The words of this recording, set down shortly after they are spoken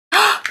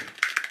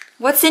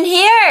What's in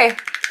here?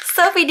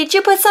 Sophie, did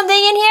you put something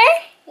in here?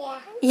 Yeah.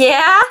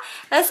 Yeah?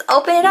 Let's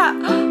open it up.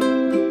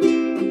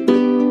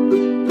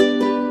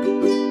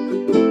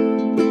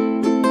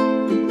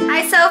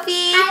 Hi,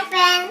 Sophie. Hi,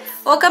 friends.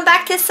 Welcome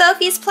back to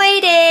Sophie's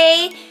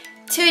Playday.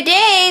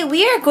 Today,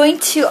 we are going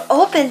to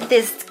open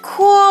this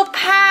cool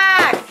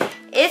pack.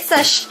 It's a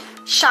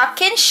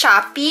Shopkins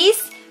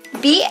Shoppies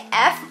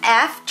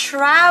BFF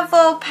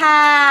travel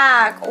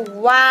pack.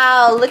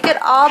 Wow, look at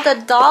all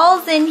the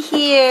dolls in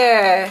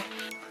here.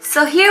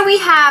 So here we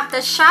have the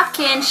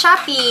Shopkins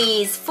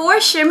Shoppies,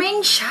 4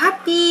 shimmering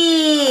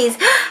Shoppies.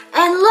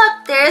 And look,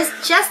 there's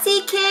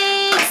Jessie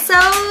Cake, so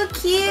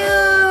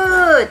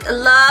cute.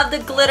 Love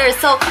the glitter.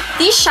 So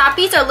these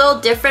Shoppies are a little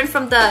different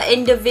from the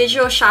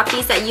individual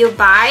Shoppies that you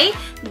buy.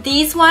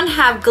 These ones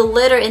have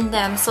glitter in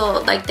them,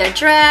 so like their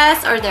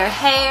dress or their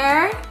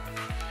hair.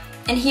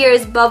 And here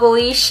is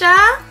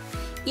Bubbleisha.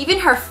 Even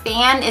her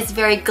fan is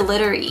very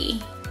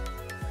glittery.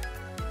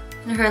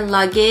 And her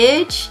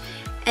luggage.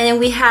 And then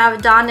we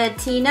have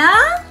Donatina.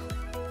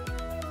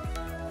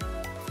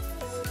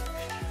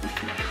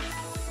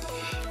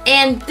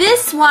 And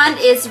this one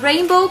is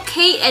Rainbow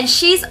Kate, and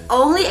she's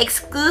only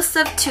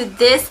exclusive to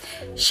this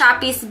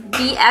Shoppies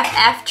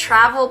BFF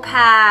travel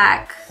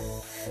pack.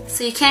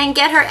 So you can't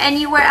get her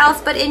anywhere else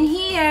but in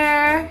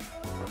here.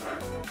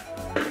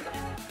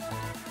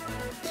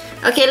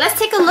 Okay, let's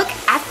take a look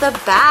at the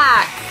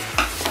back.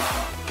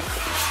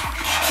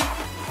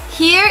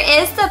 Here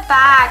is the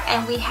back,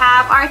 and we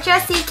have our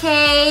Jessie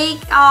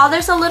Cake. Oh,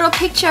 there's a little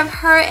picture of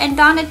her and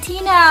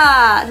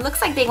Donatina. It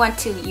looks like they went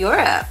to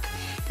Europe.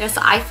 There's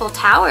the Eiffel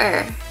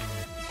Tower.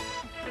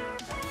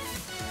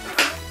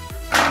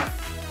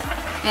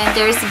 And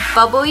there's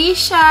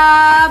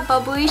Bubbleisha.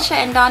 Bubbleisha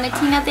and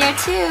Donatina there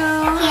too.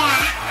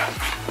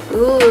 Yeah.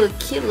 Ooh,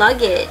 cute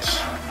luggage.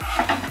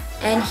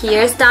 And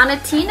here's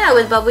Donatina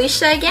with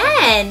Bubbleisha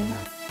again.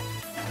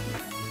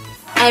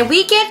 And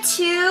we get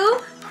two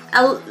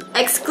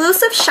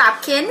exclusive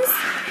Shopkins,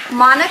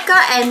 Monica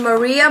and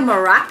Maria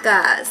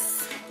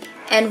Maracas.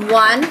 And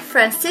one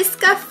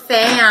Fransica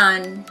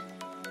fan.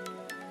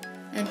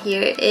 And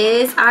here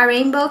is our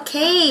Rainbow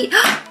Kate.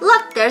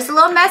 Look, there's a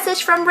little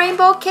message from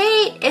Rainbow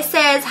Kate. It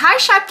says, "Hi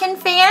Shopkins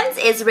fans,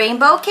 it's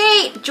Rainbow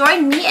Kate.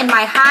 Join me and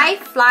my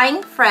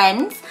high-flying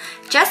friends,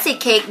 Jessie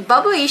Cake,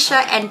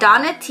 Bubbleisha, and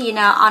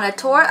Donatina on a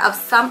tour of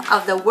some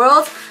of the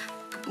world's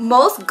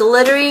most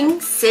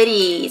glittering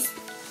cities.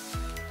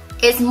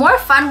 It's more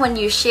fun when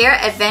you share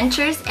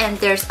adventures, and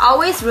there's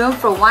always room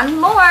for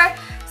one more.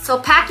 So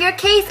pack your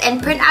case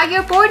and print out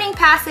your boarding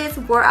passes.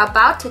 We're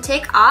about to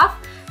take off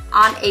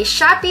on a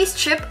Shoppies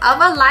trip of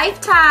a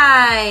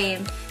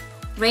lifetime.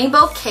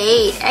 Rainbow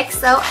Kate,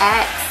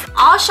 XOX.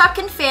 All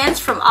Shopkins fans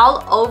from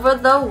all over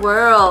the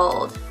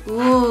world."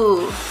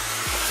 Ooh.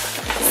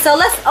 So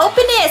let's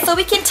open it so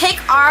we can take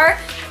our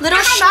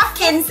little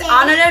Shopkins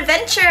on an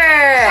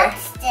adventure.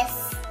 What's this?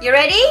 You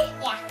ready?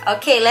 Yeah.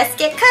 Okay, let's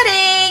get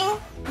cutting.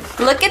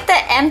 Look at the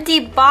empty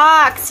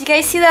box. You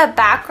guys see the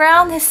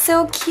background? It's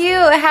so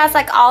cute. It has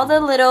like all the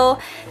little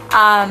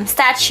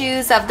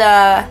statues of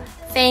the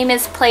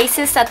famous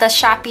places that the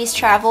Shoppies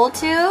travel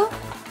to.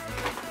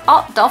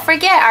 Oh, don't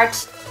forget our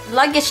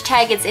luggage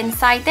tag is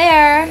inside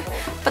there.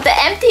 But the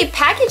empty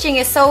packaging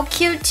is so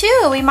cute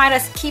too. We might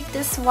as keep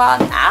this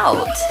one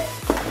out.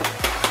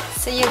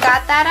 So you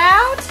got that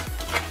out?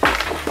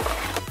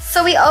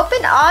 So we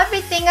opened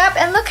everything up,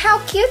 and look how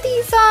cute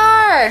these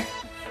are.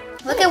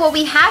 Look at what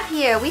we have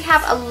here. We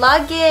have a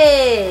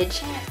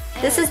luggage.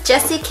 This is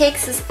Jessie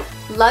Cake's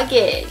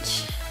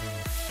luggage.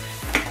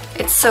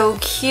 It's so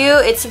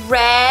cute. It's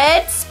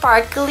red,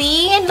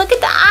 sparkly, and look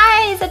at the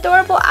eyes,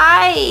 adorable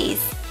eyes.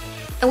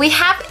 And we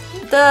have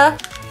the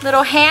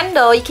little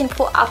handle you can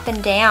pull up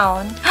and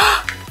down.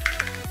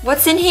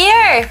 What's in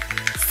here?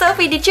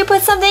 Sophie, did you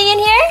put something in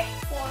here?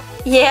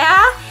 Yeah.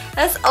 Yeah?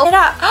 Let's open it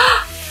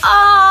up.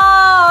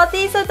 Oh,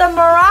 these are the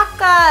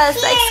maracas,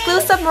 the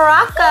exclusive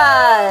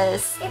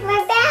maracas. It's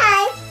my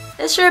bag.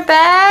 Is your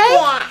bag?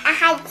 Yeah, I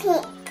had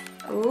pink.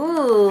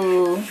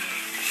 Ooh.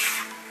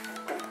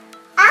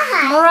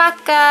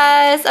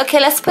 Maracas. Okay,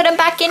 let's put them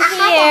back in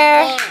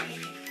here.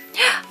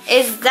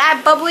 Is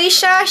that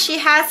Bubbleisha? She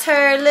has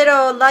her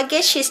little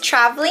luggage. She's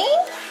traveling.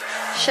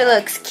 She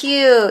looks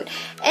cute.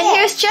 And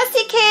here's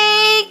Jessie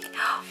Cake.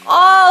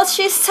 Oh,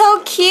 she's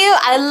so cute.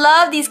 I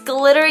love these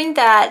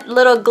that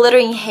little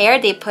glittering hair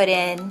they put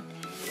in.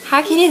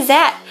 How cute is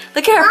that?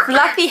 Look at her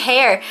fluffy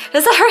hair.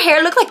 Doesn't her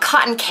hair look like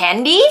cotton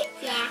candy?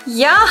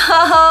 Yeah.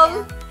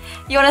 Yum.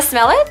 You want to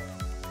smell it?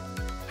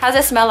 How's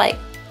it smell like?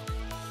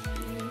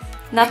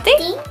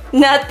 Nothing?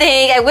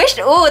 Nothing. I wish,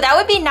 oh, that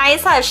would be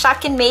nice how if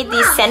Shopkins made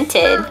these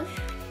scented.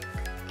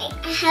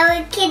 I have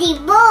a kitty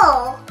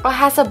bow. Oh, it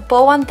has a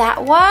bow on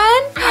that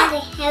one?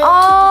 Oh.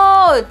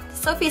 Oh,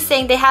 Sophie's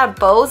saying they have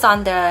bows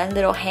on the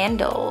little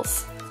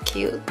handles.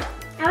 Cute.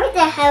 I want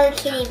the Hello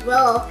Kitty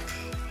bow.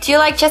 Do you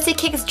like Jessie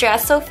Cake's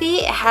dress, Sophie?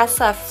 It has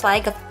a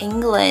flag of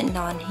England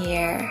on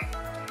here.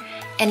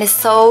 And it's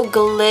so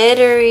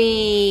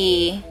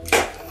glittery.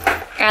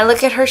 And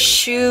look at her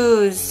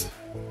shoes.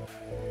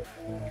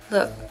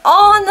 Look.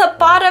 Oh, and the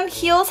bottom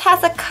heels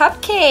has a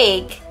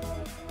cupcake.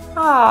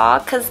 Aw,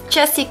 because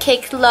Jessie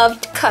Cake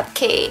loved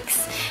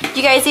cupcakes.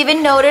 You guys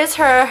even notice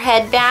her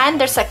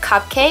headband? There's a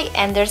cupcake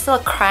and there's a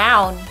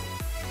crown.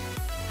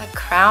 A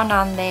crown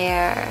on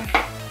there.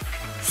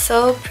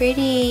 So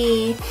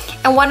pretty.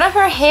 And one of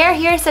her hair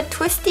here is a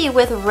twisty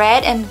with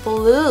red and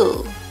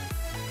blue.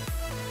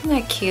 Isn't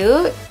that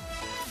cute?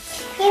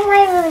 Here's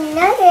my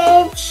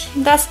luggage.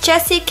 That's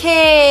Jessie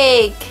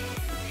Cake.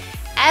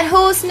 And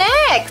who's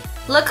next?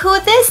 Look who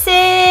this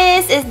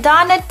is. It's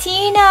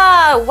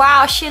Donatina.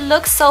 Wow, she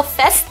looks so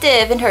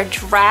festive in her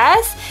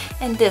dress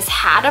and this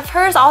hat of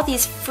hers. All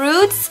these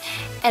fruits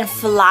and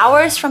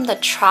flowers from the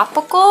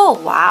tropical.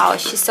 Wow,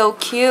 she's so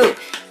cute.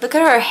 Look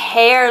at her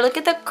hair. Look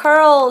at the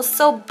curls.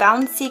 So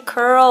bouncy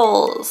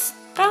curls.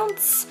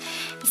 Bounce.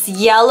 It's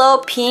yellow,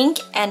 pink,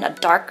 and a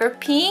darker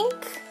pink.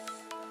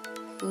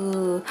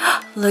 Ooh,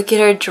 look at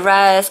her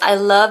dress. I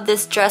love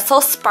this dress. So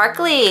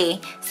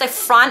sparkly. It's like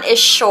front is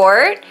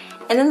short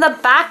and then the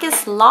back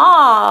is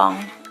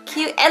long.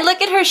 Cute. And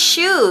look at her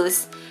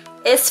shoes.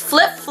 It's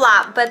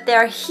flip-flop, but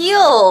they're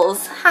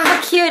heels. How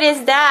cute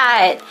is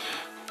that?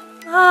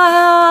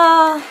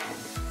 Oh,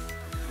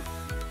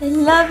 I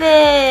love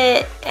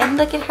it. And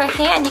look at her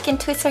hand. You can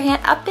twist her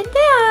hand up and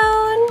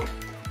down.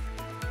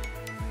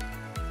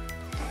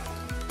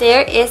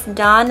 There is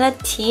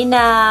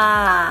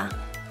Donatina.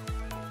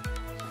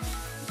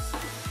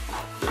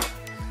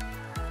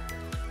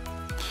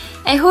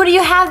 And who do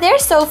you have there,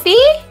 Sophie?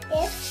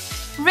 Yes.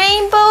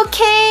 Rainbow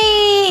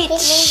Kate.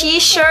 She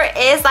sure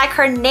is like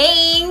her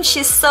name.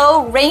 She's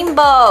so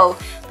rainbow.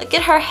 Look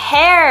at her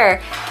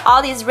hair.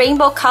 All these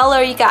rainbow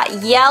color. You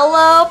got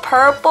yellow,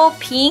 purple,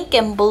 pink,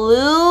 and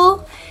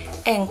blue.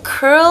 And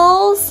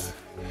curls.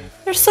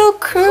 They're so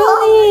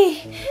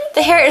curly.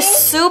 The hair is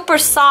super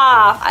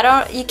soft.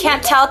 You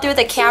can't tell through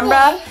the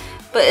camera,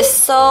 but it's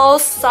so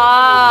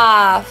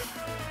soft.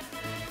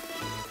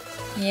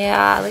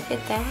 Yeah, look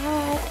at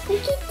that.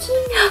 Look at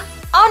Tina.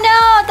 Oh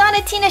no,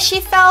 Donatina,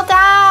 she fell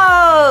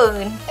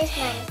down. It's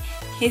mine.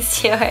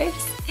 It's yours.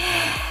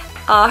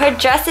 Oh, her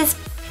dress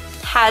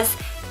has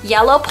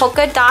yellow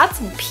polka dots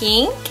and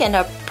pink and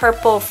a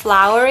purple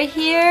flower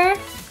here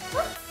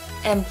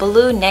and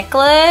blue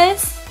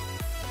necklace.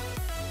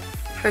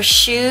 Her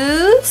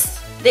shoes.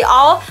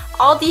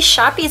 All these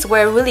shoppies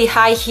wear really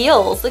high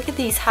heels. Look at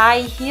these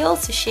high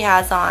heels she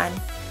has on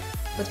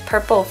with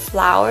purple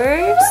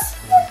flowers.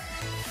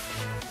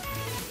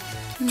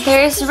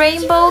 Here's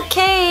Rainbow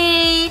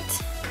Kate.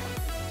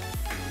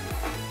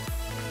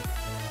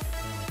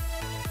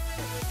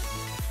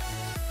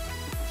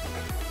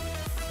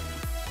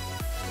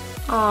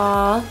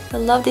 Aw, I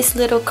love these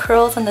little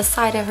curls on the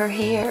side of her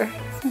hair.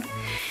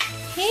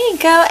 Here you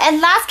go. And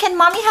last, can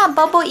mommy have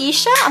Bubble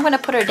Isha? I'm gonna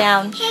put her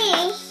down.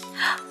 Hey.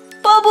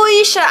 Bubble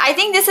Isha, I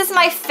think this is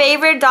my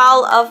favorite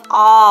doll of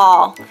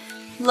all.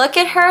 Look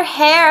at her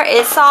hair.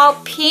 It's all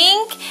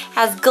pink,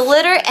 has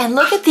glitter, and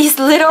look at these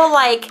little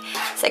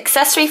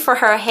accessory for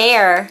her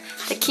hair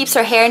that keeps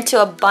her hair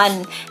into a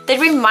bun. They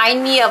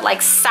remind me of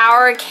like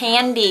sour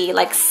candy,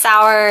 like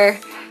sour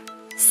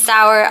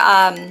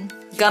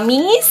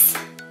gummies.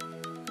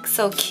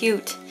 So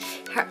cute.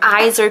 Her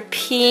eyes are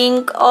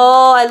pink.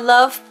 Oh, I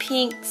love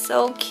pink.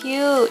 So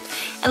cute.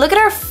 And look at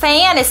her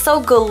fan. It's so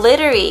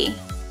glittery.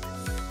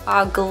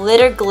 Wow,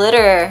 glitter,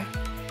 glitter.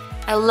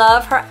 I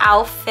love her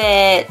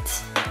outfit.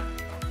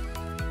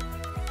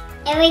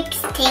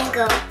 Eric's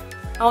tangle.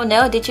 Oh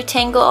no, did you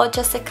tangle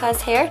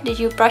Jessica's hair? Did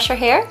you brush her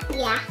hair?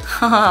 Yeah.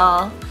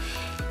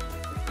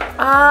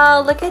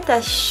 Oh, look at the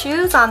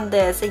shoes on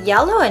this. The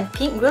yellow and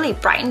pink really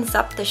brightens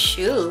up the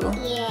shoe.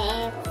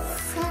 Yeah.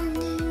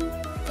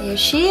 There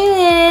she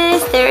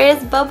is. There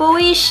is Bubble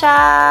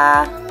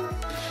Isha.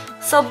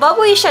 So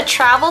Bubble Isha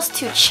travels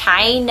to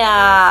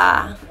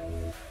China.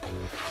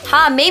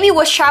 Maybe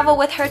we'll travel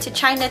with her to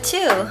China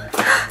too.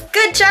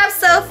 Good job,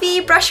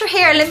 Sophie. Brush her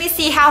hair. Let me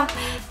see how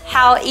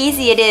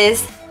easy it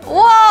is.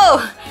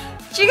 Whoa!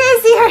 Did you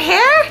guys see her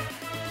hair?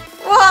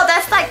 Whoa,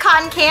 that's like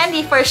cotton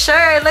candy for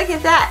sure. Look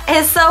at that.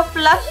 It's so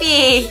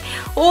fluffy.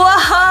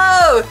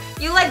 Whoa!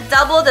 You like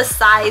double the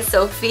size,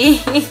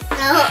 Sophie.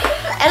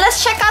 And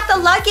let's check out the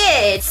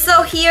luggage.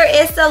 So here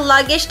is the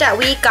luggage that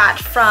we got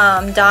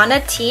from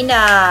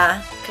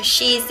Donatina. Because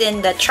she's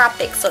in the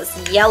tropics, so it's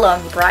yellow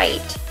and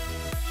bright.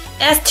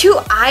 It has two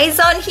eyes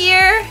on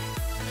here.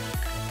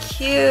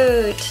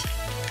 Cute.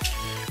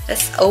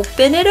 Let's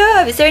open it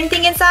up. Is there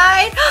anything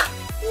inside?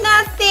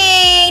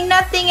 Nothing.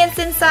 Nothing is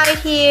inside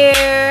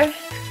here.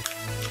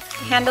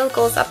 The handle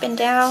goes up and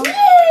down.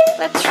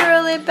 Let's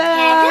roll it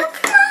back.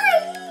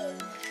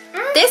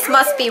 This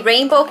must be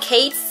Rainbow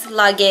Kate's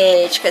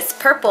luggage because it's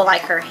purple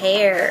like her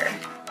hair.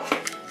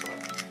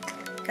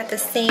 Got the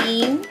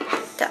same.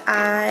 The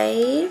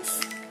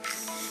eyes.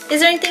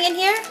 Is there anything in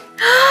here?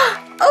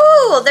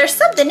 Oh, there's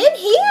something in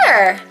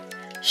here.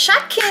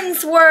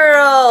 Shopkins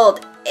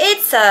World.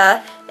 It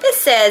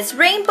says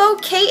Rainbow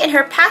Kate and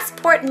her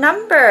passport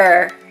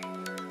number.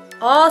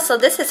 Oh, so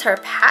this is her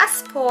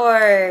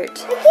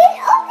passport. I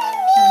can't open me.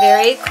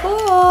 Very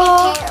cool.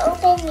 I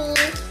can't open me.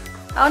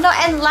 Oh no,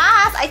 and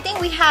last, I think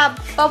we have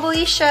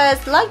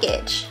Bubbleisha's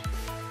luggage.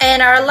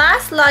 And our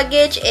last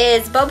luggage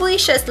is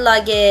Bubbleisha's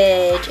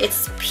luggage.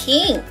 It's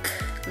pink,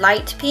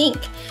 light pink.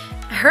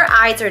 Her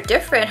eyes are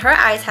different. Her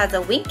eyes has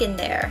a wink in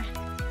there.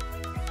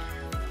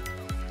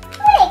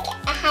 Like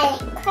I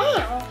had a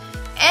crown.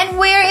 And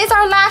where is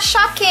our last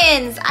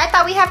Shopkins? I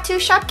thought we have 2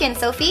 Shopkins,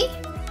 Sophie.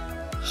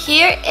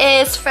 Here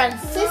is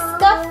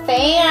Fransica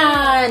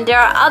fan. There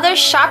are other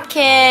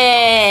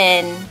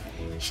Shopkin.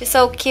 She's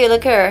so cute,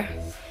 look at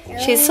her.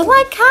 She's so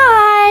like,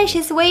 hi,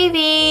 she's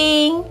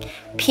waving.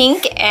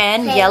 Pink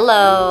and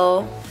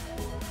yellow.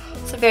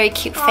 It's a very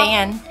cute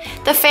fan.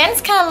 The fan's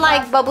kind of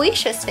like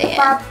Bubbleisha's fan.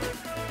 Bob,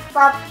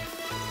 Bob.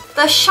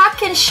 The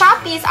Shopkins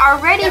Shoppies are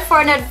ready for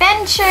an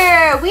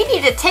adventure. We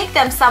need to take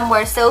them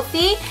somewhere,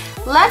 Sophie.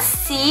 Let's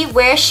see,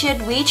 where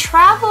should we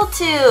travel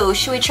to?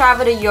 Should we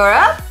travel to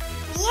Europe?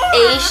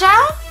 Yeah. Asia?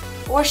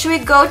 Or should we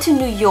go to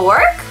New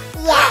York?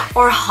 Yeah.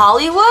 Or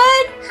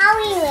Hollywood?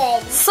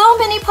 Hollywood. So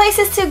many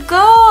places to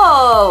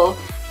go.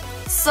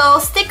 So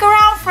stick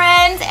around,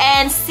 friends,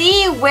 and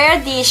see where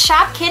the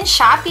Shopkins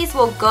Shoppies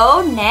will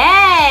go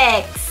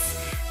next.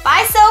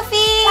 Bye,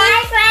 Sophie.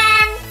 Bye,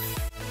 friends.